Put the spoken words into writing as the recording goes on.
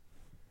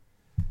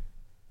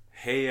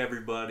Hey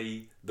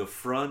everybody, the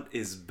front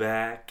is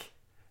back.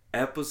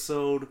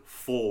 Episode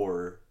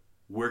 4.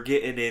 We're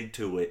getting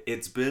into it.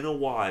 It's been a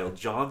while.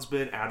 John's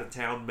been out of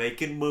town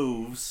making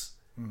moves,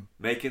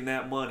 making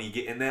that money,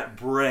 getting that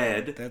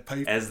bread, That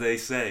pipe. as they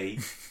say.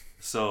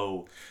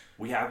 So,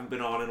 we haven't been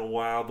on in a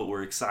while, but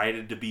we're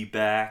excited to be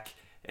back,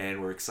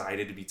 and we're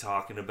excited to be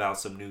talking about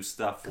some new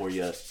stuff for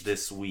you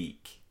this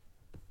week.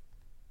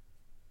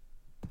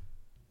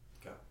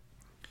 Go.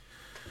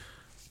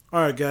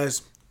 Alright,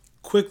 guys.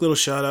 Quick little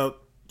shout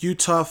out.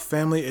 Utah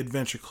Family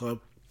Adventure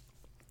Club.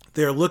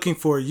 They are looking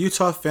for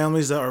Utah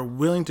families that are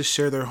willing to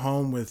share their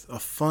home with a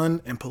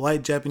fun and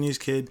polite Japanese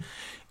kid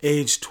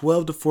aged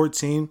 12 to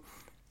 14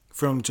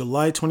 from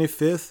July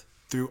 25th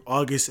through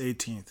August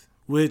 18th,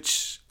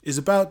 which is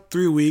about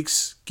 3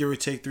 weeks, give or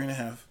take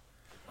 3.5.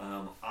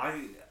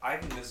 I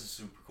think this is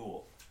super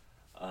cool.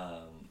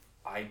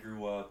 I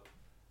grew up,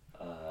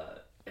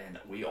 and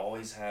we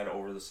always had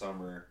over the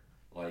summer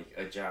like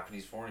a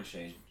Japanese foreign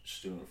exchange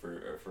student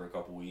for a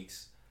couple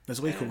weeks.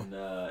 That's way cool. And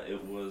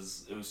it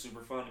was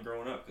super fun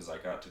growing up because I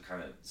got to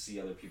kind of see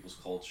other people's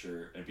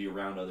culture and be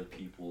around other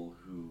people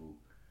who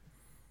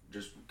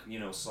just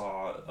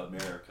saw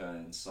America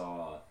and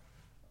saw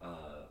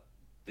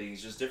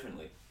things just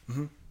differently.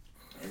 Mm-hmm.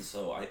 And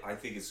so I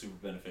think it's super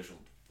beneficial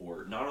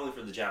for not only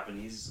for the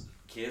Japanese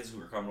kids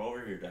who are coming over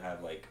here to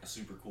have like a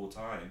super cool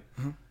time,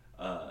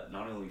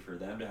 not only for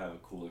them to have a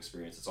cool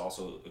experience, it's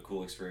also a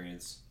cool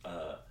experience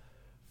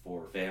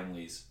for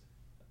families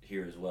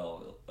here as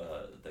well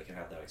that can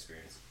have that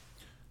experience.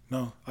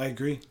 No, I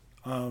agree.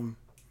 I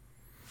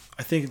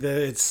think that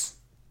it's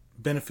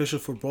beneficial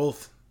for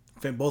both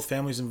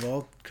families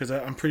involved because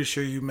I'm pretty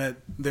sure you met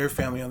their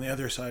family on the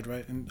other side,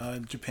 right,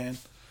 in Japan.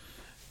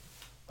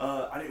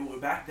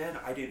 Back then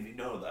I didn't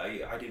know that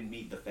I didn't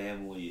meet the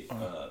family,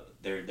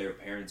 their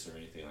parents or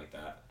anything like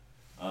that.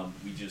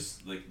 We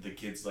just like the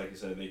kids, like I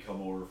said, they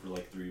come over for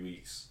like 3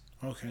 weeks.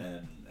 Okay.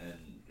 And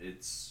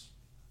it's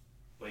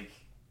like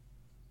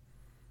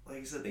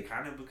I said, they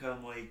kind of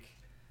become like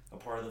a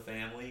part of the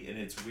family, and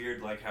it's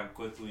weird like how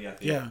quickly I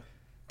think. Yeah,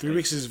 3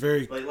 weeks is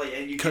very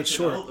and you cut get to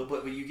short. know,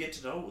 but you get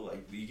to know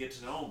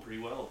them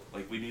pretty well.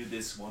 Like we knew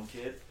this one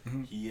kid.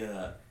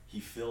 Mm-hmm. He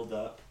filled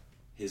up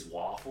his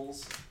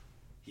waffles.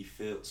 He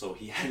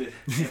had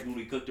when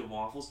we cooked him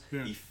waffles.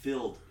 Yeah. He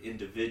filled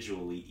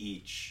individually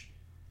each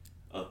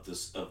of the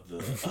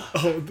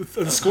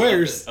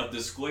squares of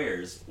the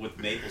squares with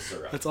maple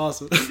syrup. That's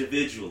awesome.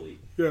 Individually.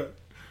 Yeah.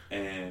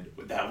 And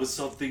that was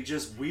something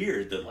just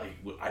weird that like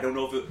I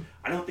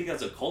don't think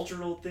that's a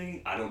cultural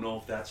thing. I don't know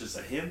if that's just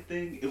a him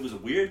thing. It was a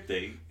weird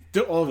thing.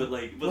 But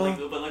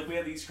we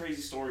have these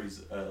crazy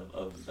stories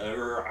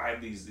or I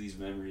have these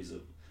memories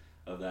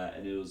of that,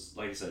 and it was,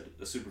 like I said,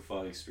 a super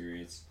fun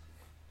experience.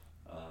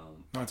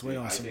 No, it's way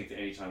awesome. I think that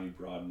anytime you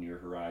broaden your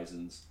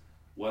horizons,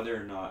 whether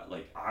or not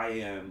like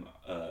I'm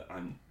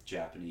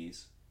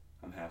Japanese,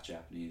 I'm half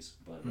Japanese,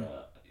 but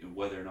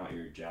whether or not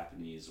you're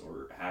Japanese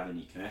or have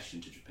any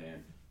connection to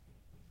Japan,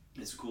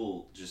 it's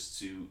cool just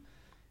to,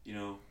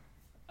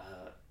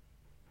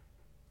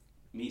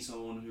 meet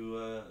someone who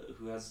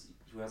has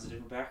a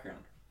different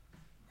background,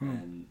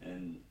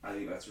 and I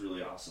think that's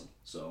really awesome.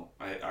 So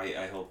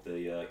I hope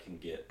they can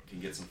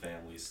get some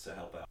families to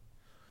help out.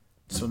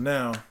 So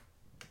now,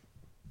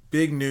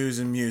 big news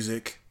in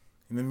music,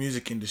 in the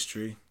music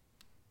industry,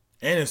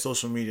 and in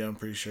social media. I'm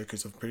pretty sure,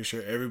 because I'm pretty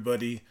sure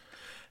everybody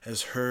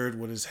has heard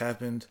what has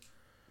happened.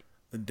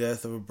 The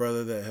death of a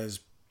brother that has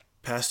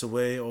passed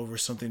away over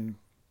something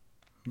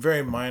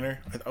very minor.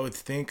 I would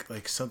think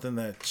like something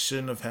that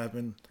shouldn't have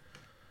happened.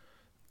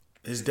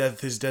 His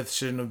death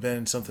shouldn't have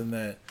been something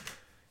that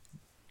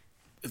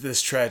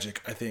is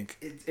tragic. I think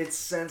it's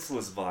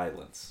senseless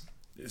violence.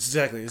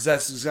 Exactly.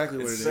 That's exactly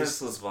what it is.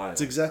 Senseless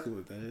violence. It's exactly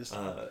what that is.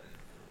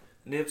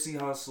 Nipsey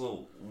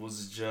Hussle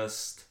was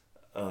just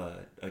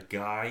a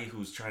guy who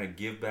was trying to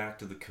give back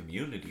to the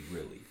community.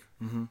 Really,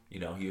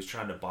 he was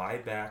trying to buy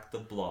back the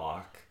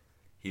block.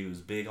 He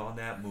was big on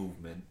that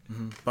movement.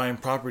 Buying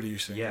property, you're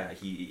saying?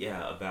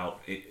 Yeah,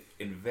 about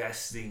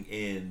investing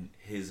in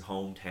his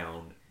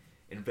hometown,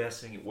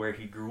 investing in where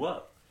he grew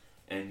up,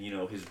 and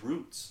his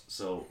roots.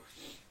 So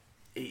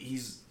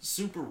he's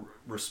super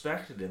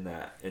respected in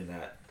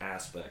that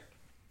aspect.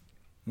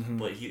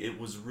 But it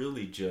was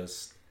really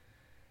just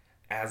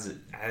as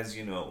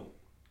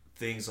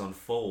things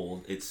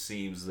unfold, it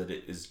seems that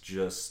it is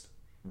just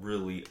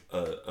really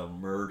a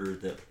murder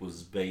that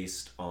was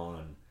based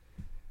on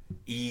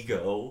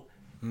ego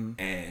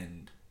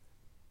and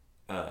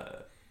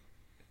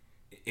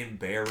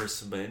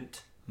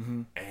embarrassment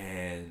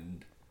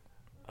and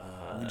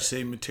would you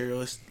say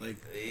materialist, like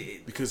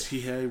because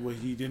he had what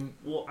he didn't?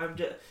 Well, I'm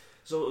just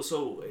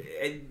so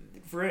and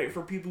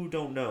for people who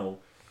don't know,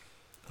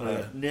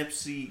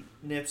 Nipsey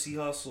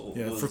Hussle.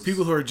 Yeah, for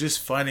people who are just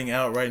finding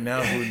out right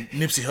now who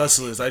Nipsey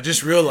Hussle is, I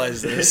just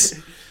realized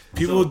this.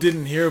 People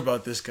didn't hear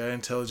about this guy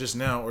until just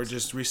now or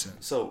just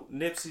recent. So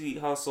Nipsey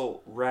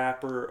Hussle,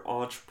 rapper,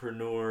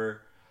 entrepreneur,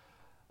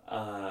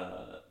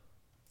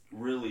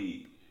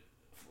 really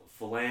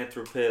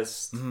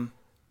philanthropist,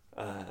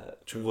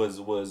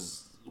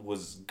 was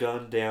was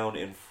gunned down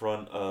in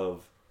front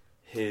of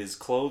his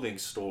clothing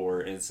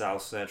store in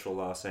South Central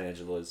Los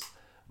Angeles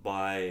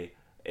by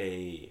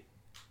a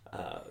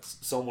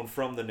someone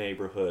from the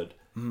neighborhood,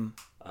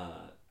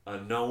 a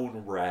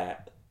known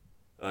rat,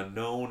 a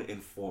known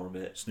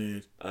informant,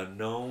 a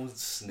known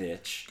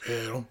snitch.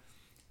 Hell.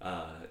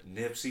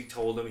 Nipsey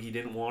told him he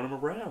didn't want him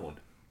around.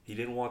 He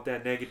didn't want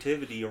that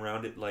negativity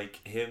around it,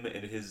 like him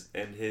and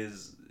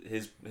his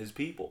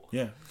people.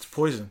 Yeah, it's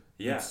poison.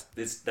 Yeah,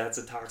 that's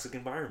a toxic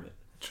environment.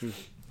 True.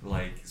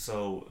 Like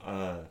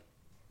so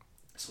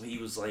he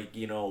was like,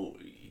 you know,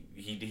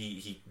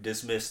 he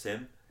dismissed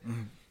him,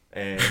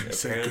 and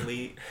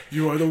apparently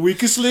you are the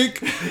weakest link.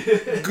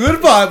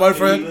 Goodbye, my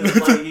friend.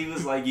 He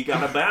was like, you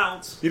gotta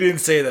bounce. He didn't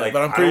say that, like,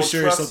 but I'm pretty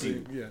sure it's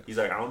something. You. Yeah. He's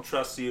like, I don't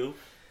trust you,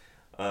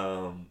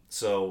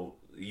 so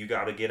you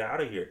gotta get out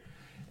of here.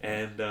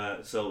 And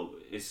so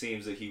it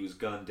seems that he was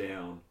gunned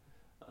down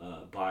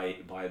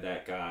by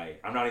that guy.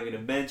 I'm not even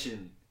gonna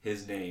mention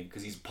his name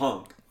because he's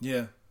punk.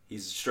 Yeah.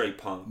 He's a straight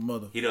punk.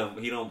 Mother. He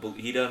doesn't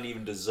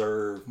even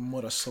deserve.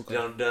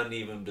 Doesn't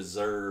even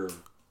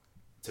deserve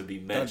to be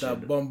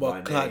mentioned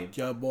by name.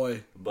 Yeah,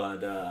 boy.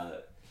 But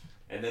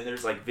and then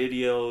there's like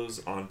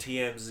videos on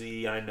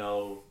TMZ. I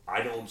know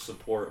I don't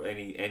support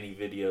any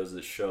videos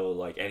that show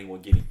like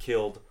anyone getting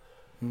killed.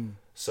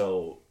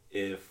 So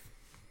if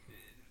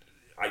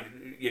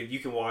you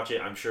can watch it,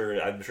 I'm sure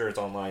it's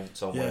online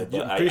somewhere.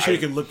 Yeah, I'm pretty sure you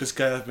can look this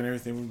guy up and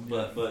everything.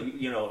 But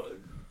you know,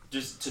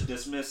 just to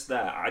dismiss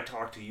that, I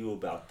talked to you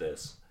about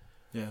this.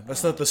 Yeah,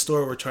 that's not the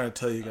story we're trying to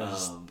tell you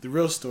guys. The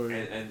real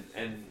story.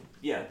 And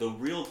yeah, the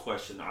real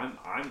question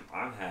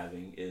I'm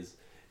having is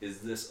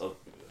this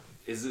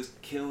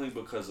killing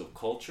because of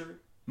culture?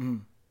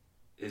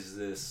 Is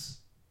this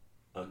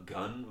a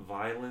gun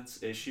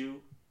violence issue?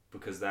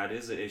 Because that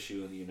is an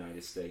issue in the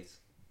United States.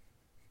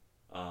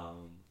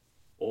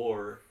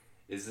 Or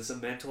is this a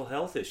mental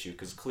health issue?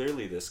 Because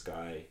clearly this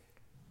guy,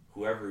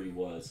 whoever he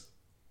was,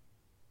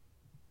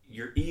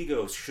 your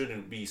ego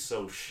shouldn't be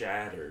so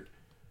shattered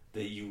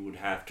that you would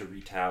have to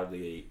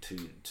retaliate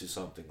to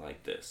something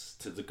like this,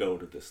 to go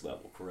to this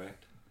level,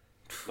 correct?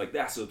 Like,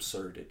 that's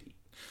absurdity.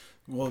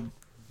 Well,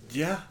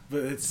 yeah,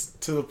 but it's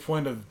to the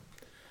point of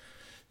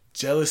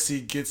jealousy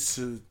gets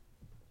to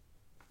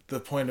the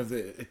point of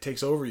it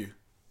takes over you.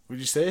 Would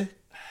you say?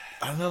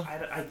 I don't know.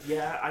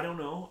 I don't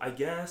know. I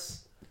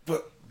guess.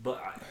 But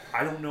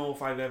I don't know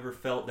if I've ever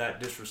felt that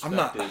disrespected.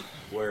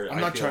 I'm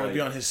not trying to be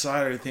on his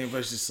side or anything, but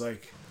it's just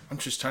like I'm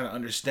just trying to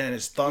understand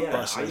his thought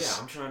process.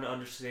 I'm trying to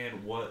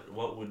understand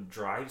what would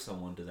drive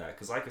someone to that.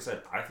 Because like I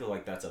said, I feel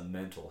like that's a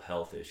mental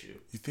health issue.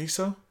 You think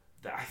so?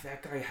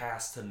 That guy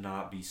has to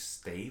not be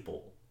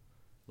stable,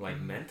 like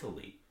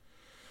mentally,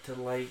 to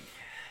like,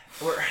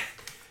 or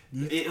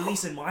at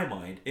least in my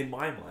mind.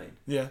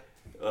 Yeah.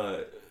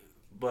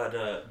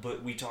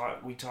 But we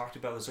talked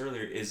about this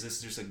earlier. Is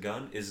this just a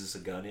gun? Is this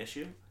a gun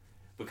issue?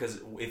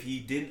 Because if he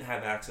didn't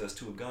have access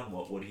to a gun,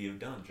 what would he have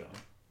done, John?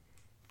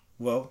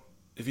 Well,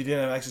 if he didn't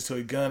have access to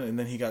a gun and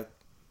then he got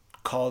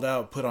called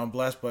out, put on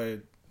blast by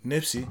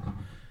Nipsey,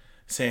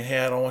 saying, "Hey,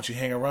 I don't want you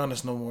hanging around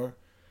us no more,"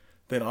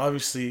 then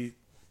obviously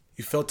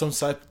he felt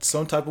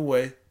some type of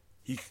way.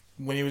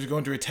 When he was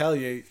going to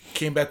retaliate,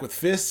 came back with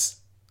fists.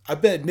 I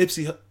bet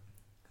Nipsey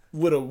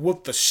would have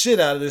whooped the shit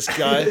out of this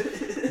guy.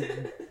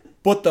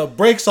 Put the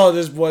brakes on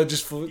this boy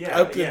just for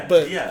yeah.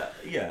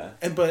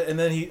 And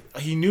then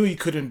he knew he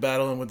couldn't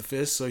battle him with the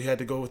fist, so he had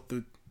to go with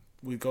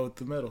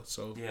the metal.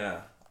 So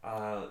yeah,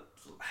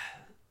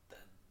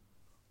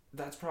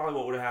 that's probably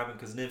what would have happened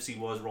because Nipsey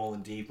was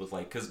rolling deep with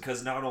like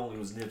because not only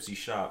was Nipsey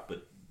shot,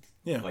 but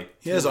yeah, like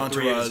he has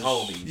entourage. His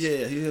homies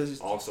yeah, he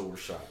has also were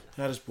shot.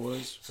 Had his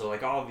boys. So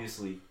like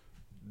obviously,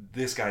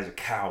 this guy's a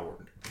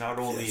coward. Not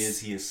only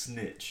is he a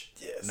snitch,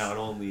 not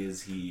only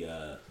is he.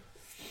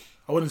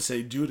 I wouldn't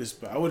say Judas,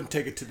 but I wouldn't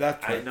take it to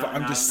that point.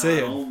 I'm just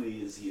saying. Not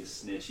only is he a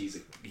snitch,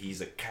 he's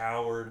a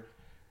coward,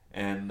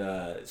 and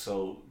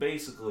so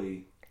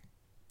basically,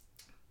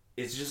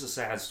 it's just a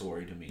sad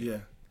story to me.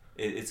 Yeah,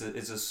 it's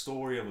a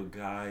story of a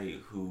guy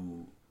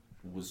who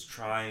was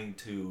trying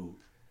to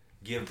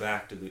give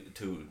back to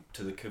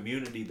the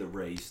community that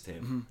raised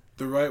him. Mm-hmm.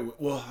 The right,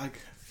 well,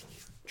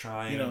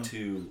 trying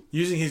to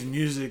using his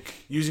music,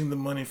 using the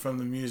money from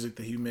the music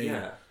that he made.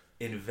 Yeah,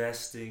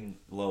 investing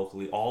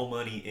locally, all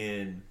money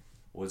in.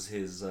 Was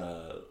his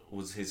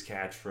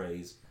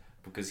catchphrase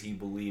because he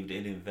believed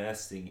in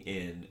investing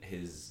in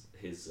his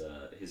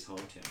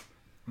hometown,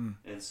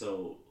 and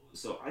so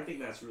I think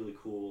that's really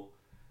cool.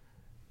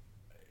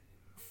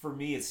 For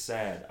me, it's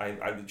sad.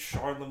 I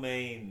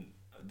Charlemagne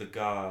the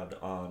God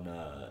on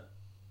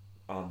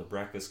the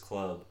Breakfast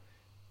Club.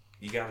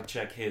 You got to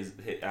check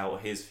out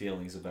his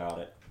feelings about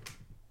it.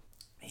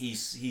 He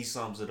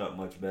sums it up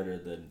much better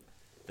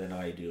than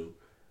I do,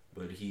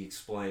 but he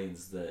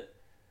explains that.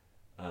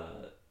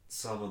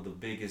 Some of the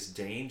biggest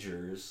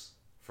dangers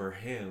for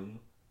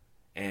him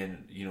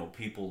and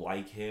people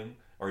like him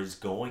are just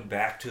going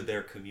back to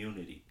their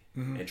community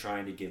and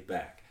trying to get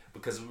back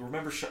because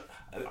remember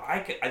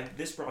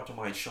this brought to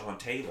mind Sean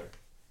Taylor.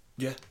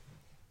 Yeah.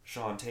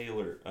 Sean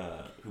Taylor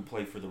who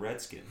played for the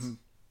Redskins.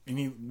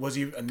 And was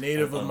he a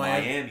native of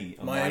Miami?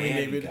 Miami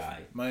native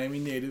guy. Miami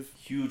native.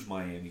 Huge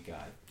Miami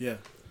guy. Yeah.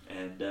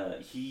 And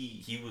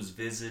he was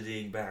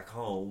visiting back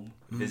home,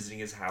 visiting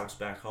his house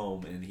back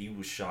home, and he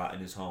was shot in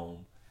his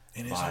home.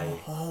 In his own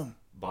home.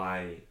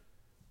 By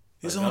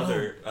his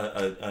another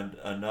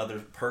another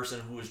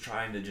person who was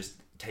trying to just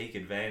take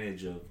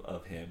advantage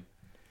of him.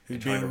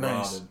 He's being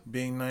nice.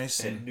 Being nice.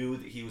 And knew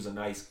that he was a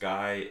nice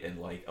guy and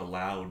like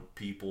allowed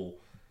people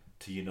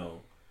to, you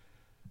know,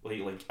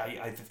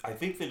 I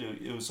think that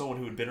it was someone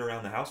who had been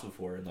around the house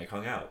before and like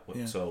hung out.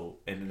 Yeah. So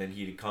and then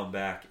he'd come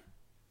back,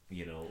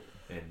 you know,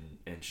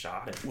 and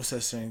shot him. What's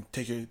that saying?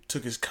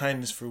 Took his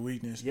kindness for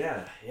weakness.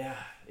 Yeah.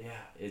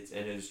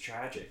 It's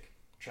tragic.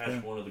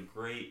 Yeah. One of the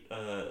great,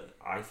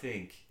 I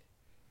think,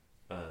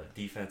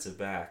 defensive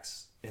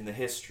backs in the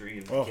history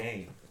of the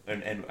game,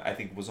 and I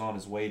think was on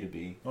his way to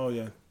be. Oh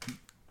yeah,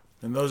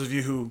 and those of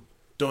you who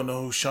don't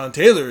know who Sean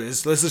Taylor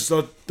is, let's just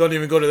don't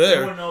even go to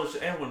there.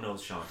 Everyone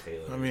knows Sean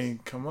Taylor. I mean,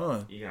 come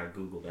on. You gotta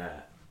Google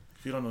that.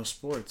 If you don't know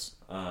sports.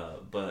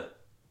 But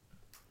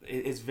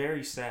it's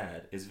very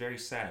sad. It's very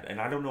sad,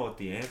 and I don't know what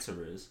the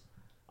answer is.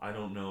 I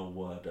don't know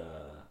what.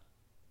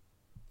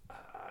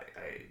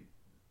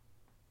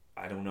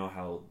 I don't know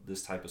how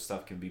this type of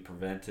stuff can be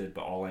prevented,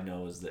 but all I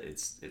know is that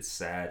it's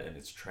sad and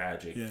it's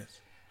tragic. Yes.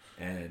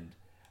 And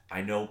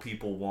I know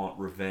people want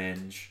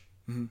revenge.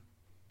 Mm-hmm.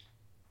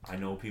 I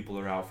know people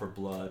are out for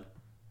blood.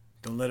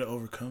 Don't let it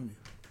overcome you.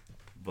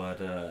 But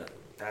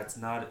that's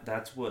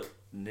what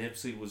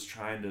Nipsey was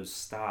trying to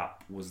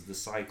stop, was the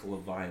cycle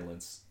of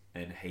violence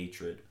and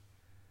hatred.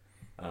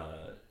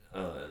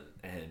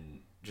 And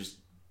just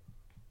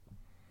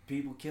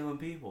people killing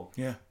people.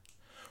 Yeah.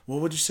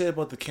 What would you say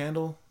about the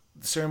candle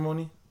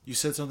ceremony? You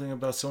said something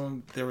about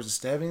there was a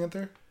stabbing up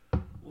there?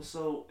 Well,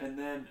 so, and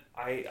then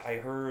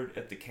I heard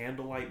at the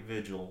candlelight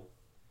vigil,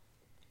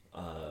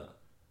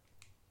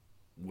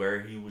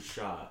 where he was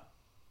shot,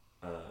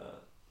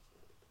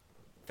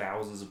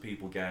 thousands of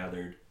people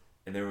gathered,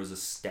 and there was a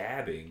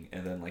stabbing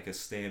and then like a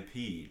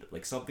stampede.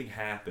 Like something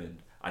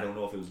happened. I don't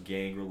know if it was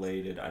gang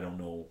related. I don't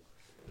know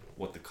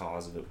what the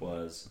cause of it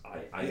was.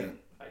 I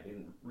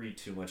didn't read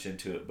too much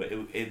into it, but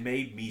it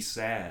made me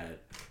sad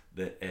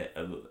that at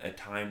a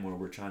time where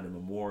we're trying to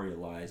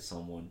memorialize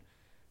someone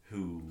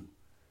who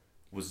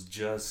was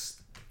just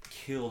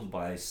killed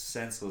by a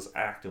senseless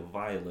act of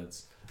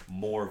violence,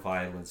 more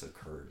violence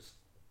occurs.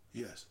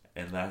 Yes.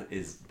 And that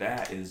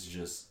is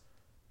just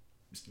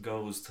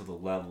goes to the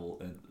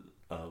level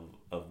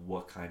of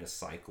what kind of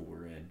cycle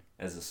we're in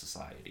as a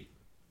society.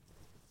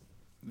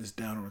 This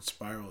downward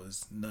spiral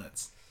is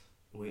nuts.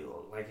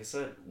 Like I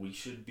said,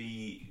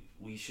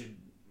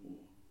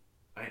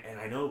 and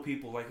I know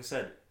people, like I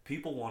said,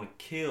 people want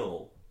to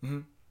kill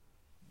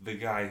the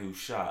guy who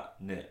shot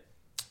Nip.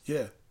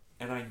 Yeah.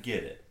 And I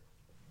get it.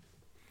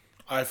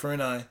 Eye for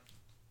an eye.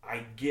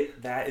 I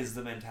get that is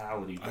the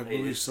mentality. But I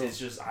believe so. It's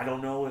just, I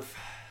don't know if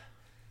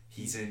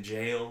he's in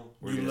jail.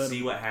 We're going to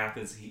see what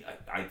happens.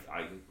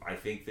 I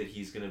think that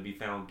he's going to be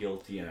found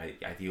guilty, and I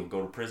think he'll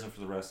go to prison for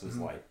the rest of his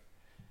life.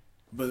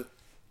 But,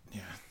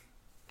 yeah.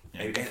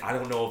 And I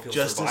don't know if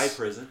he'll survive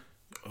prison.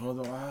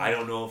 Although I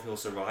don't know if he'll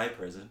survive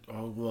prison.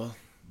 Oh, well.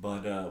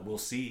 But we'll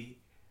see.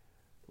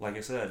 Like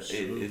I said,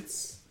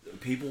 it's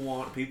people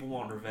want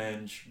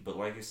revenge, but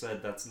like I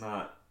said, that's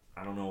not.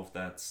 I don't know if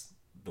that's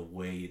the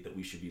way that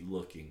we should be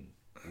looking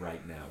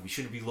right now. We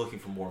shouldn't be looking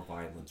for more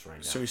violence right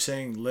now. So you're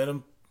saying let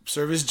him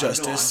serve his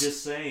justice?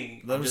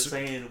 No, I'm just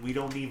saying we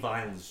don't need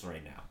violence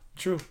right now.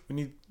 True. We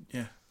need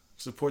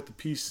support the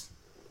peace.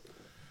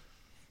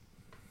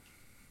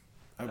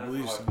 I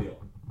believe so. I feel.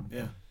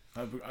 Yeah,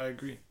 I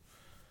agree.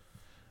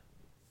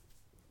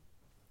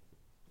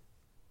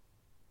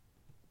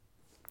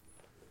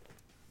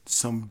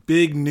 Some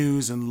big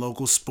news in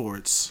local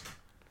sports.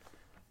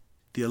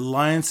 The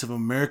Alliance of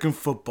American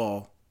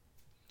Football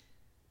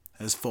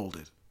has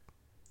folded.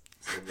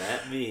 So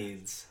that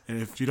means...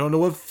 And if you don't know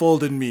what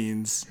folded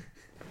means,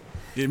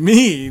 it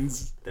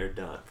means... they're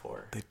done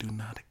for. They do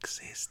not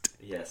exist.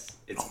 Yes,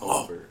 it's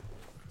over.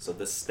 So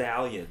the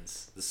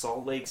Stallions, the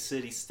Salt Lake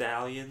City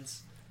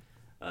Stallions,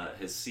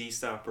 has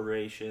ceased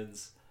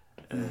operations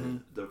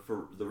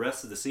for the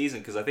rest of the season,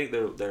 because I think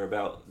they're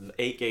about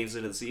 8 games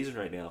into the season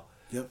right now.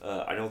 Yep.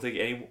 I don't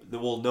think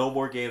no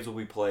more games will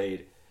be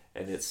played,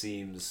 and it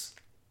seems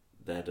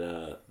that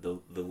the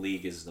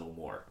league is no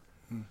more.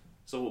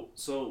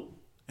 So.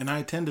 And I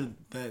attended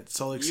that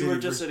Salt Lake City. You were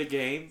just at a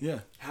game. Yeah.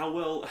 How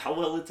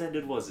well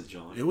attended was it,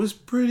 John? It was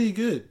pretty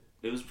good.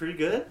 It was pretty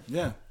good.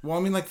 Yeah. Well,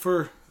 I mean, like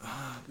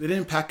they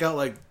didn't pack out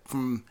like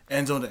from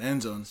end zone to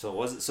end zone. So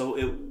was it? So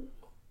it.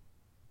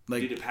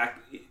 Like, did it pack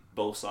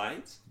both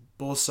sides?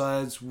 Both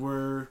sides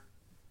were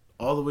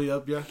all the way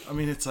up. Yeah. I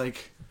mean, it's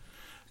like.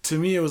 To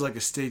me, it was like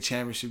a state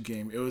championship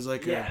game. It was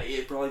like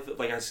it probably felt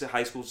like a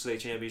high school state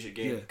championship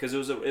game, because it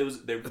was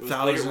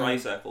played at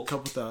Rice Eccles,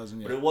 couple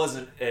thousand, but it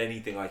wasn't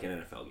anything like an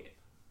NFL game.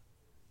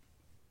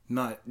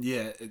 Not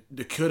yet.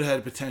 It could have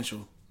had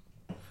potential,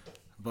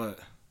 but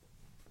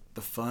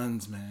the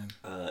funds, man.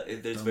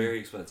 It's very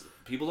expensive.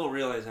 People don't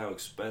realize how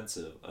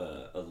expensive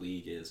a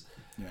league is.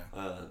 Yeah.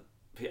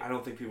 I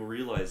don't think people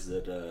realize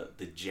that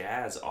the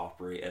Jazz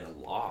operate at a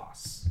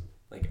loss.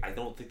 Like, I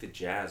don't think the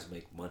Jazz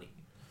make money.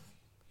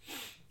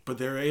 But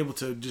they're able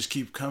to just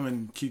keep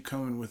coming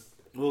with.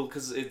 Well,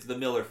 because the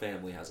Miller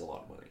family has a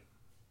lot of money,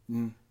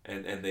 Mm.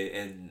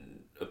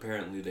 and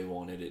apparently they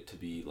wanted it to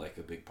be like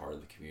a big part of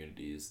the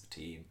community is the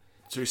team.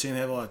 So you're saying they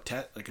have a lot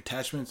of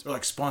attachments or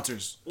like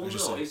sponsors? Well,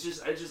 no, it's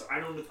just I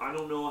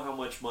don't know how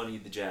much money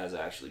the Jazz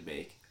actually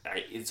make.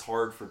 It's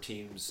hard for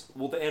teams.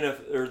 Well, the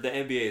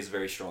NBA is a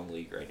very strong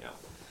league right now,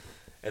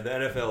 and the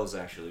NFL is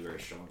actually a very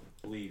strong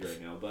league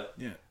right now. But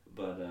yeah.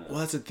 But well,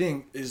 that's the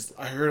thing is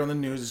I heard on the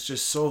news it's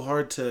just so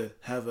hard to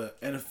have a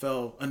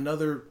NFL,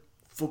 another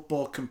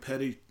football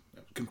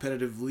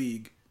competitive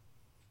league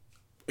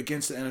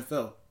against the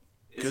NFL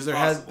because there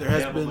has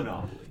been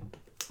monopoly.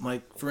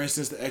 Like for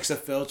instance the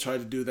XFL tried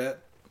to do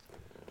that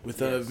with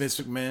Vince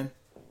McMahon.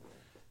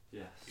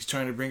 Yes. He's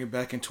trying to bring it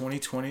back in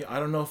 2020. I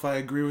don't know if I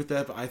agree with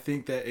that, but I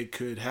think that it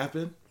could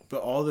happen.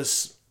 But all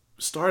this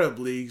startup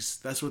leagues,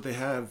 that's what they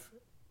have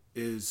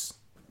is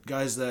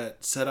guys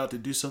that set out to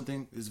do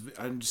something.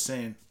 I'm just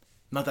saying,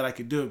 not that I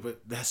could do it,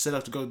 but that set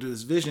out to go do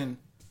this vision.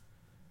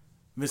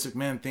 Vince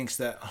McMahon thinks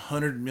that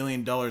 $100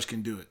 million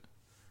can do it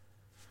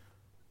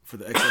for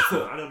the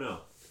XFL. I don't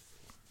know.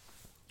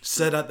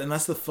 Set out, and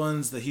that's the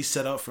funds that he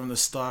set out from the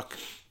stock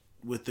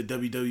with the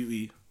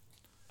WWE.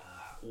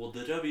 Well,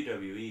 the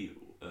WWE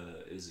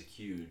is a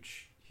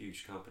huge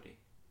company.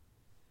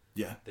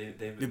 Yeah, they've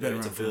been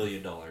around it's $1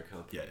 billion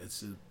company. Yeah,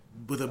 it's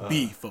with a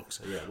B, folks.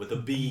 Yeah, with a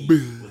B.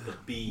 With a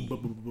B.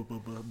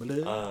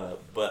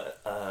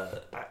 But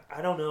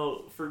I don't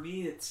know. For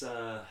me, it's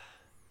the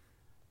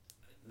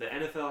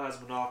NFL has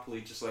a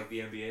monopoly just like the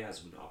NBA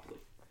has a monopoly.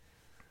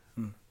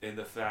 And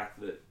the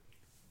fact that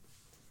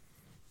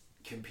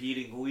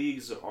competing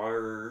leagues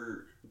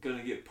are going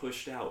to get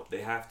pushed out.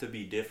 They have to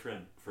be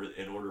different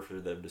in order for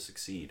them to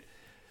succeed.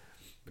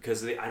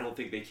 Because I don't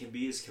think they can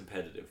be as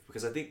competitive.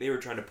 Because I think they were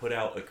trying to put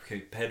out a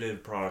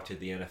competitive product to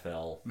the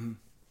NFL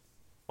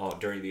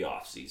during the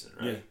off season,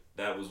 right? Yeah.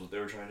 That was what they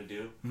were trying to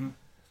do. Mm-hmm.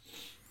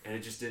 And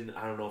it just didn't.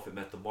 I don't know if it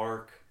met the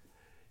mark.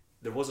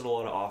 There wasn't a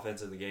lot of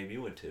offense in the game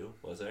you went to,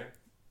 was there?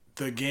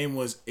 The game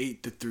was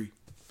 8-3.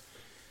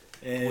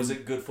 And was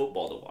it good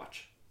football to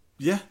watch?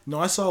 Yeah, no,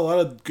 I saw a lot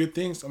of good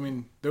things. I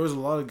mean, there was a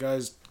lot of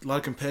guys, a lot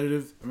of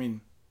competitive. I mean,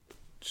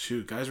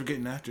 shoot, guys were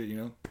getting after it. You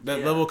know,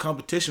 that level of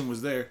competition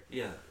was there.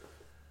 Yeah.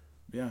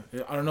 Yeah,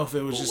 I don't know if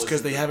it was just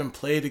because they haven't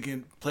played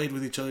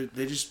with each other.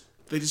 They just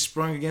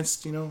sprung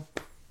against a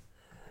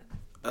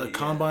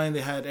combine.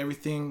 They had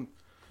everything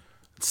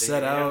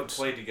set out. They haven't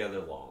played together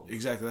long.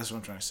 Exactly, that's what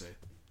I'm trying to say.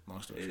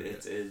 Long story short.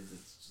 It's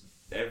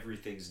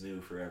everything's new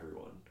for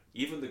everyone.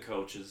 Even the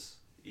coaches,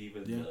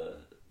 even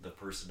the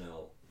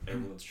personnel.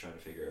 Everyone's trying to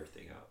figure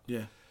everything out.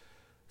 Yeah.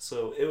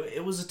 So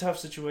it was a tough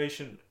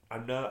situation.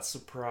 I'm not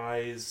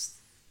surprised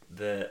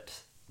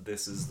that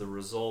this is the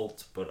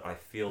result, but I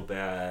feel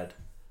bad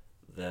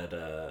that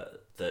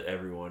that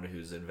everyone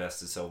who's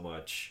invested so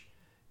much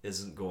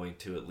isn't going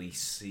to at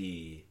least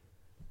see.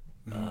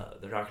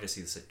 They're not going to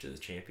see the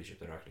championship.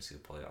 They're not going to see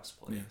the playoffs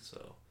play. Yeah.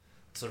 So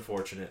it's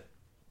unfortunate.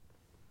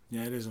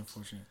 Yeah, it is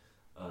unfortunate.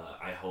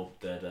 I hope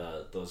that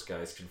those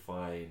guys can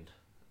find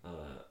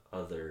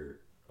other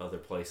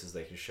places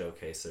they can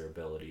showcase their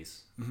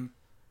abilities. Mm-hmm.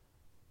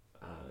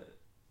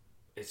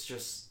 It's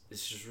just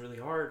really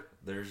hard.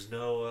 There's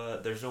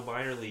no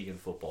minor league in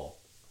football.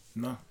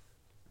 No.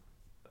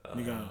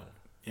 You got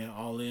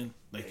all in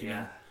you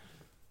know.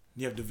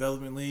 You have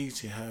development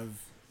leagues. You have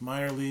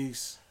minor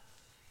leagues.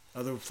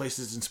 Other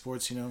places in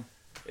sports, you know.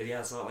 Yeah,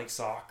 it's not like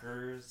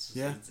soccer. It's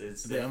the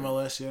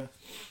MLS, yeah.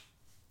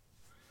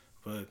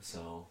 But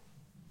so.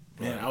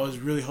 Man, I was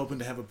really hoping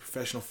to have a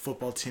professional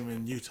football team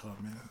in Utah,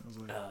 man. I was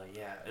like,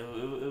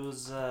 it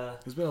was.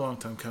 It's been a long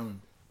time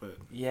coming, but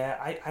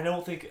yeah,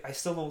 I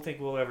still don't think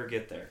we'll ever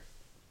get there,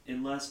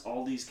 unless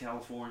all these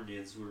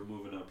Californians who are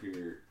moving up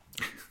here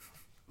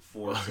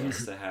force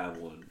us to have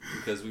one,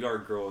 because we are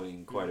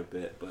growing quite a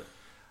bit. But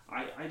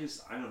I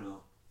don't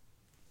know.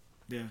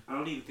 Yeah, I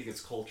don't even think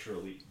it's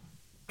culturally.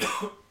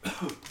 I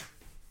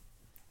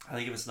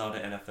think if it's not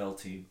an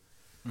NFL team.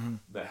 Mm-hmm.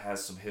 That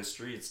has some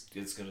history,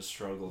 it's going to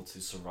struggle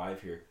to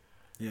survive here.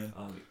 Yeah.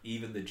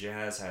 Even the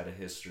Jazz had a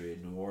history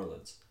in New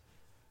Orleans.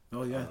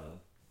 Oh yeah.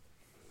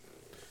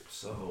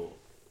 So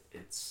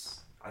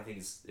I think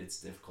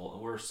it's difficult,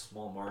 and we're a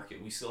small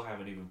market. We still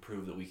haven't even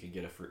proved that we can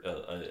get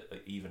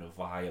even a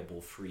viable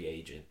free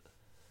agent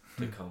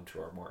to come to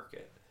our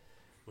market,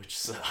 which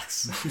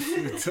sucks.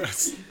 It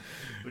does.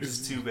 Which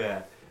is too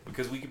bad,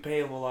 because we can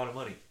pay them a lot of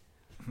money.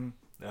 Mm-hmm.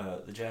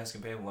 The Jazz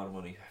can pay them a lot of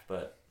money,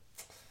 but.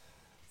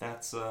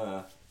 That's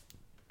not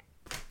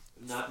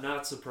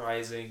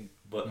surprising,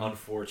 but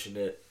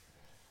unfortunate.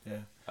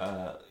 Yeah.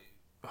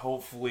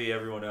 Hopefully,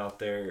 everyone out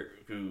there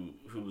who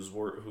is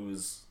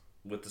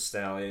with the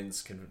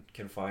Stallions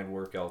can find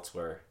work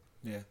elsewhere.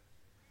 Yeah.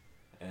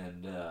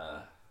 And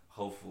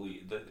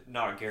hopefully,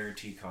 not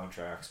guaranteed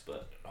contracts,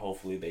 but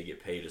hopefully they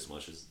get paid as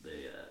much as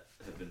they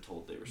have been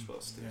told they were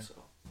supposed to. Yeah. So.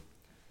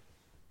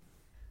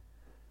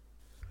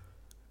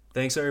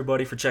 Thanks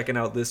everybody for checking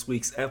out this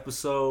week's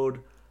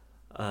episode.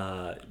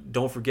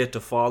 Don't forget to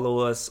follow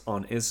us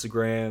on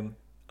Instagram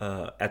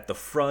at the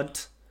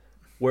front.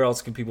 Where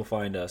else can people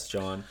find us,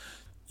 John?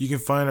 You can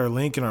find our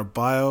link in our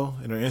bio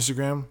in our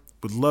Instagram.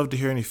 Would love to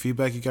hear any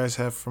feedback you guys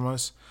have from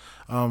us.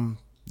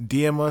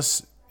 DM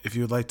us if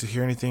you would like to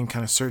hear anything,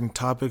 kind of certain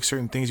topics,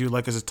 certain things you would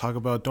like us to talk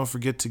about. Don't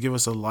forget to give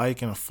us a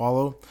like and a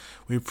follow.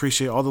 We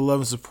appreciate all the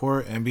love and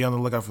support, and be on the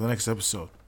lookout for the next episode.